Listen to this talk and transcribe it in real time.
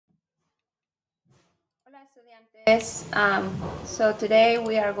Hola estudiantes. So today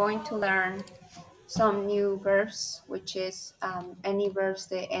we are going to learn some new verbs, which is any verbs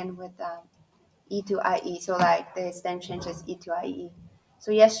that end with E to IE. So like the stem changes E to IE.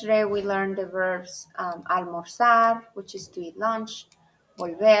 So yesterday we learned the verbs almorzar, which is to eat lunch,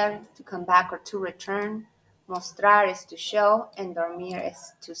 volver, to come back or to return, mostrar is to show, and dormir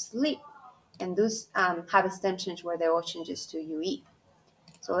is to sleep. And those have a stem change where they all changes to UE.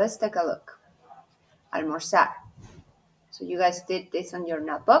 So let's take a look. Almorzar. So you guys did this on your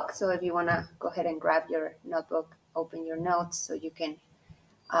notebook. So if you want to go ahead and grab your notebook, open your notes so you can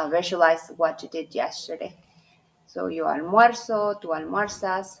visualize what you did yesterday. So yo almuerzo, tú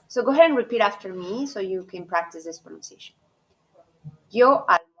almuerzas. So go ahead and repeat after me so you can practice this pronunciation. Yo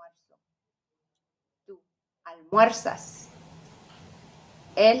almuerzo. Tú almuerzas.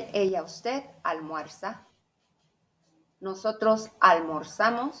 Él, ella, usted almuerza. Nosotros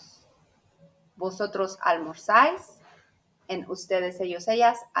almorzamos. Vosotros almorzáis. En ustedes, ellos,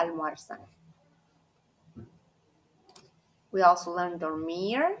 ellas almuerzan. We also learned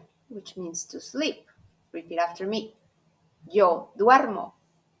dormir, which means to sleep. Repeat after me. Yo duermo.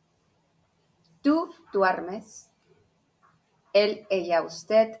 Tú duermes. Él, ella,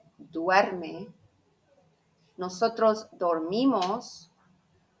 usted duerme. Nosotros dormimos.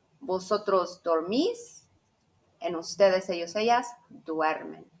 Vosotros dormís. En ustedes, ellos, ellas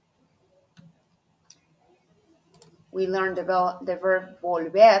duermen. We learned the verb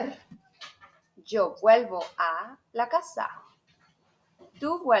volver. Yo vuelvo a la casa.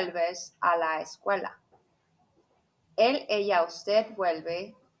 Tú vuelves a la escuela. Él, ella, usted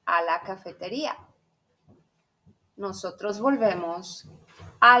vuelve a la cafetería. Nosotros volvemos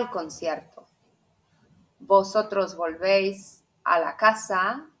al concierto. Vosotros volvéis a la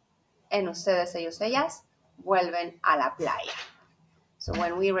casa. En ustedes, ellos, ellas vuelven a la playa. So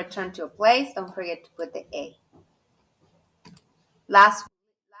when we return to a place, don't forget to put the A. Last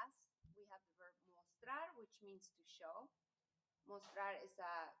we have the verb mostrar, which means to show. Mostrar is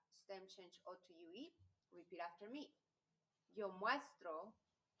a stem change O to UE. Repeat after me. Yo muestro.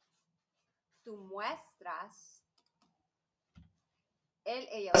 Tú muestras. Él,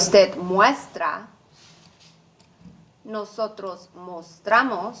 ella, usted muestra. Nosotros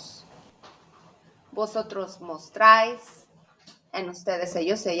mostramos. Vosotros mostráis. And ustedes,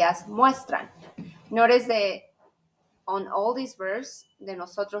 ellos, ellas muestran. Notice that on all these verbs, de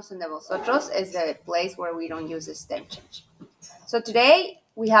nosotros and de vosotros is the place where we don't use the stem change. So today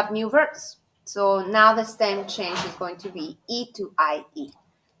we have new verbs. So now the stem change is going to be E to IE.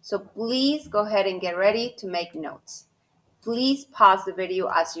 So please go ahead and get ready to make notes. Please pause the video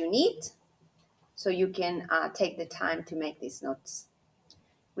as you need so you can take the time to make these notes.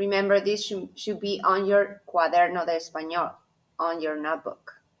 Remember, this should be on your cuaderno de español, on your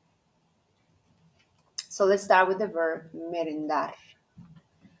notebook. So let's start with the verb merendar.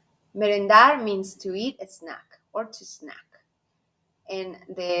 Merendar means to eat a snack or to snack. And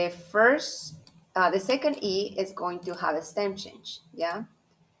the second E is going to have a stem change, yeah?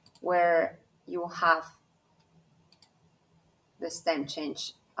 Where you have the stem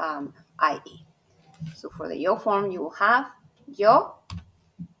change IE. So for the yo form, you will have yo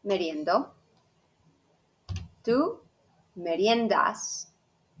meriendo, tú meriendas,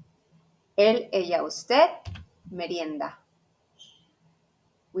 él, ella, usted merienda.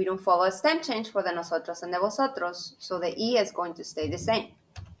 We don't follow a stem change for the nosotros and the vosotros, so the E is going to stay the same.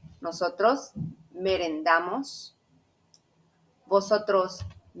 Nosotros merendamos, vosotros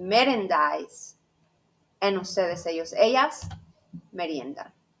merendáis, en ustedes, ellos, ellas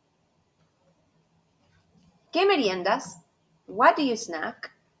meriendan. ¿Qué meriendas? What do you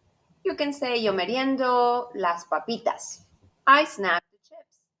snack? You can say yo meriendo las papitas. I snack the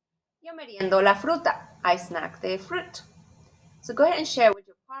chips. Yo meriendo la fruta. I snack the fruit. So go ahead and share with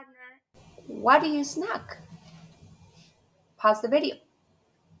your partner. What do you snack? Pause the video.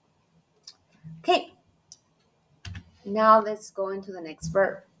 Okay. Now let's go into the next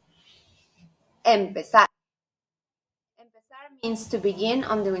verb. Empezar. Empezar means to begin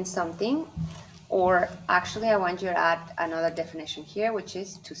on doing something, or actually I want you to add another definition here, which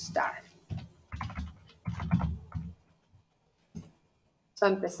is to start. So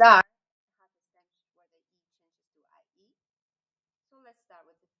empezar has a stem where the E changes to IE. So let's start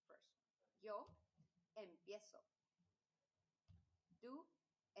with the first one. Yo empiezo. Tú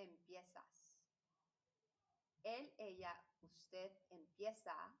empiezas. Él, ella, usted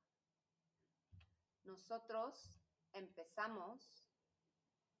empieza. Nosotros empezamos.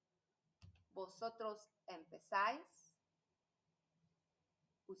 Vosotros empezáis.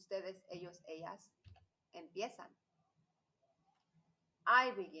 Ustedes, ellos, ellas empiezan.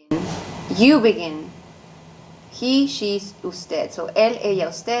 I begin. You begin. He, she's, usted. So él, ella,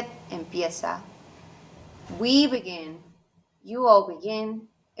 usted empieza. We begin. You all begin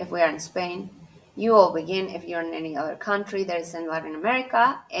if we are in Spain. You all begin if you're in any other country that is in Latin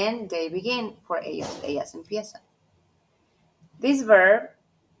America. And they begin for ellos. Ellas empiezan. This verb,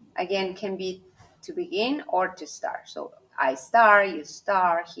 again, can be to begin or to start. So I start, you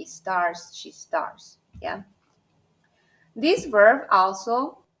start, he starts, she starts. Yeah. This verb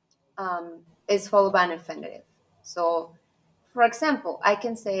also is followed by an infinitive. So, for example, I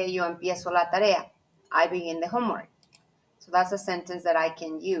can say yo empiezo la tarea. I begin the homework. So that's a sentence that I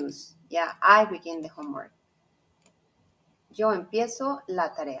can use. Yeah, I begin the homework. Yo empiezo la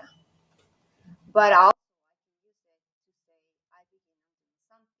tarea. But also I can use it to say I begin on doing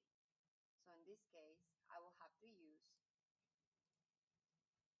something. So in this case, I will have to use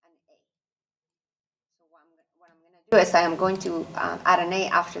an A. So what I'm going to do is I am going to add an A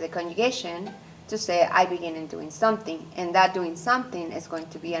after the conjugation to say I begin in doing something. And that doing something is going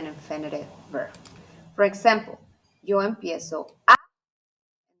to be an infinitive verb. For example, yo empiezo a,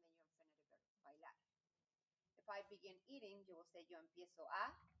 and then your infinitive verb, bailar. If I begin eating, you will say yo empiezo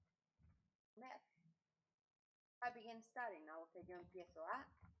a comer. If I begin studying, I will say yo empiezo a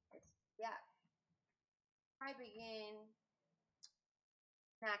estudiar. If I begin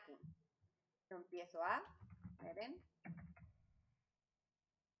snacking, yo empiezo a comer.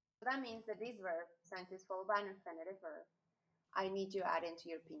 So that means that this verb, since it's followed by an infinitive verb, I need you to add into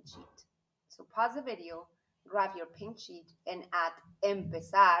your pink sheet. So pause the video, grab your pink sheet, and add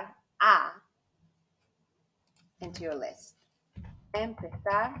empezar a into your list.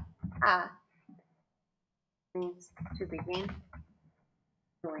 Empezar a means to begin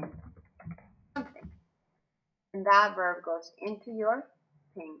doing something. And that verb goes into your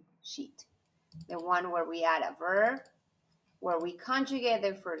pink sheet. The one where we add a verb, where we conjugate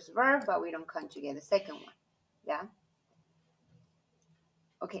the first verb, but we don't conjugate the second one. Yeah?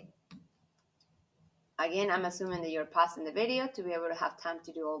 Okay. Again, I'm assuming that you're pausing the video to be able to have time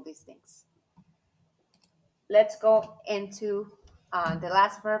to do all these things. Let's go into the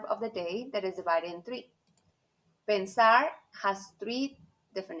last verb of the day that is divided in three. Pensar has three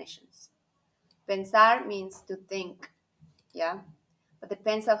definitions. Pensar means to think, yeah? But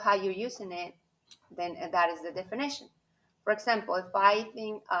depends on how you're using it, then that is the definition. For example, if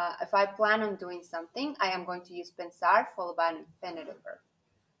I plan on doing something, I am going to use pensar followed by an infinitive verb.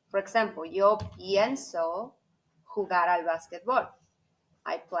 For example, yo pienso jugar al básquetbol.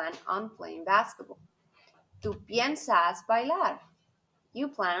 I plan on playing basketball. Tú piensas bailar. You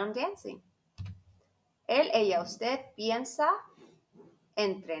plan on dancing. Él, ella, usted piensa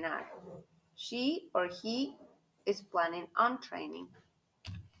entrenar. She or he is planning on training.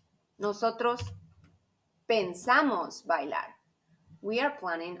 Nosotros pensamos bailar. We are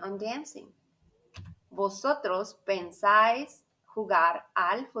planning on dancing. Vosotros pensáis jugar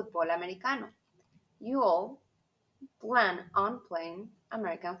al fútbol americano. You all plan on playing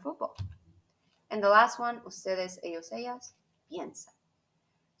American football. And the last one, ustedes, ellos, ellas, piensan.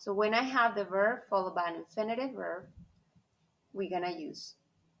 So when I have the verb followed by an infinitive verb, we're going to use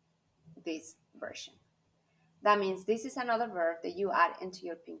this version. That means this is another verb that you add into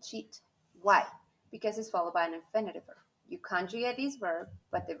your pink sheet. Why? Because it's followed by an infinitive verb. You conjugate this verb,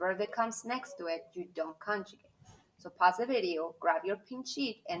 but the verb that comes next to it, you don't conjugate. So pause the video, grab your pink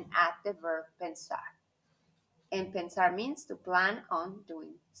sheet, and add the verb pensar. And pensar means to plan on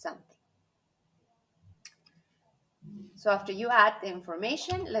doing something. So after you add the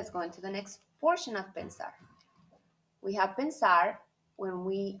information, let's go into the next portion of pensar. We have pensar when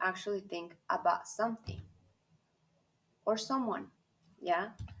we actually think about something or someone, yeah?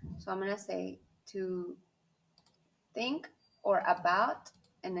 So I'm going to say to think or about,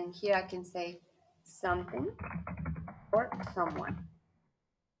 and then here I can say something or someone.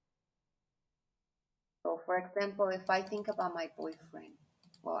 So for example, if I think about my boyfriend,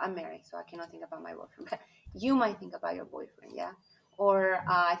 well, I'm married, so I cannot think about my boyfriend, but you might think about your boyfriend, yeah? Or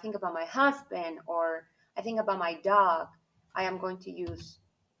I think about my husband, or I think about my dog. I am going to use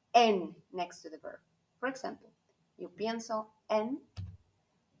en next to the verb. For example, yo pienso en,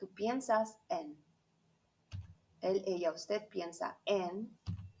 tú piensas en, él, ella, usted piensa en,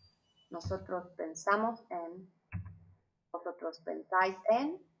 nosotros pensamos en, vosotros pensáis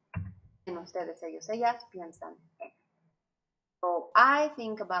en ustedes, ellos, ellas piensan en. So I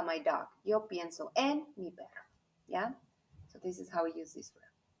think about my dog. Yo pienso en mi perro. Yeah? So this is how we use this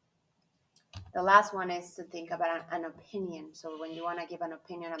verb. The last one is to think about an opinion. So when you want to give an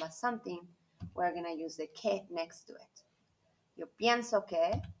opinion about something, we're going to use the que next to it. Yo pienso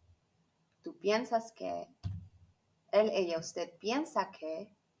que, tú piensas que, él, ella, usted piensa que,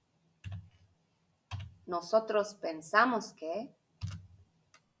 nosotros pensamos que,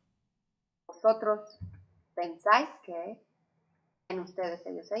 vosotros pensáis que, en ustedes,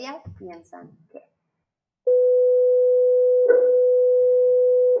 ellos, ellas piensan que.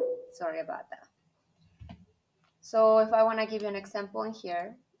 Sorry about that. So if I want to give you an example in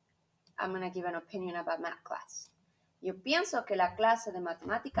here, I'm going to give an opinion about math class. Yo pienso que la clase de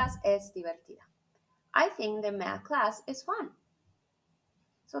matemáticas es divertida. I think the math class is fun.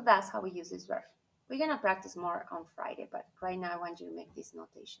 So that's how we use this verb. We're going to practice more on Friday, but right now I want you to make these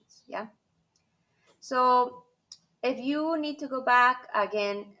notations, yeah? So if you need to go back,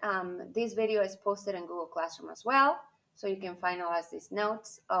 again, this video is posted in Google Classroom as well, so you can finalize these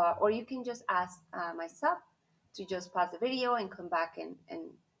notes, or you can just ask myself to just pause the video and come back and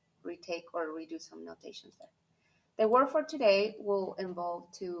retake or redo some notations there. The word for today will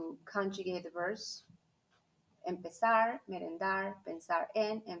involve to conjugate the verbs empezar, merendar, pensar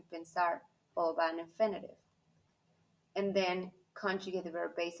en, and pensar followed by an infinitive. And then conjugate the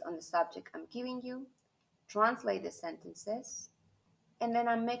verb based on the subject I'm giving you, translate the sentences, and then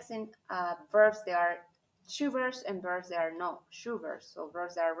I'm mixing verbs that are true verbs and verbs that are no true verbs, so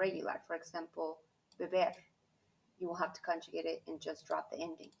verbs that are regular. For example, beber, you will have to conjugate it and just drop the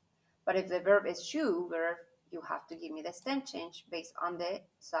ending. But if the verb is true verb, you have to give me the stem change based on the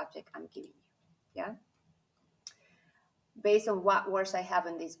subject I'm giving you, yeah? Based on what words I have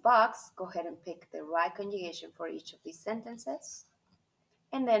in this box, go ahead and pick the right conjugation for each of these sentences,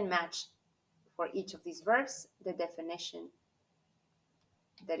 and then match for each of these verbs the definition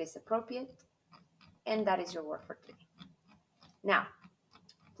that is appropriate, and that is your word for today. Now,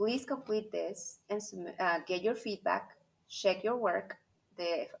 please complete this and get your feedback, check your work.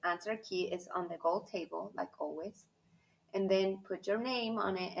 The answer key is on the gold table, like always, and then put your name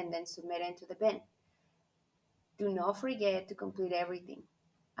on it and then submit it into the bin. Do not forget to complete everything.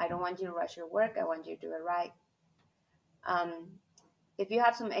 I don't want you to rush your work. I want you to do it right. If you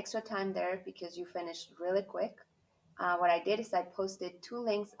have some extra time there because you finished really quick, what I did is I posted 2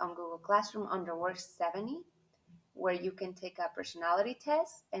 links on Google Classroom under Work 70, where you can take a personality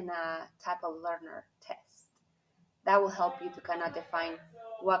test and a type of learner test. That will help you to kind of define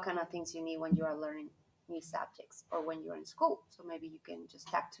what kind of things you need when you are learning new subjects or when you're in school. So maybe you can just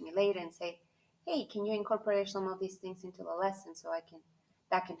talk to me later and say, hey, can you incorporate some of these things into the lesson so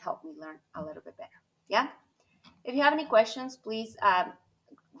that can help me learn a little bit better. Yeah? If you have any questions, please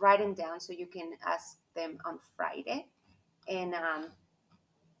write them down so you can ask them on Friday. And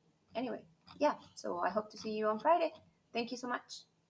anyway, yeah, so I hope to see you on Friday. Thank you so much.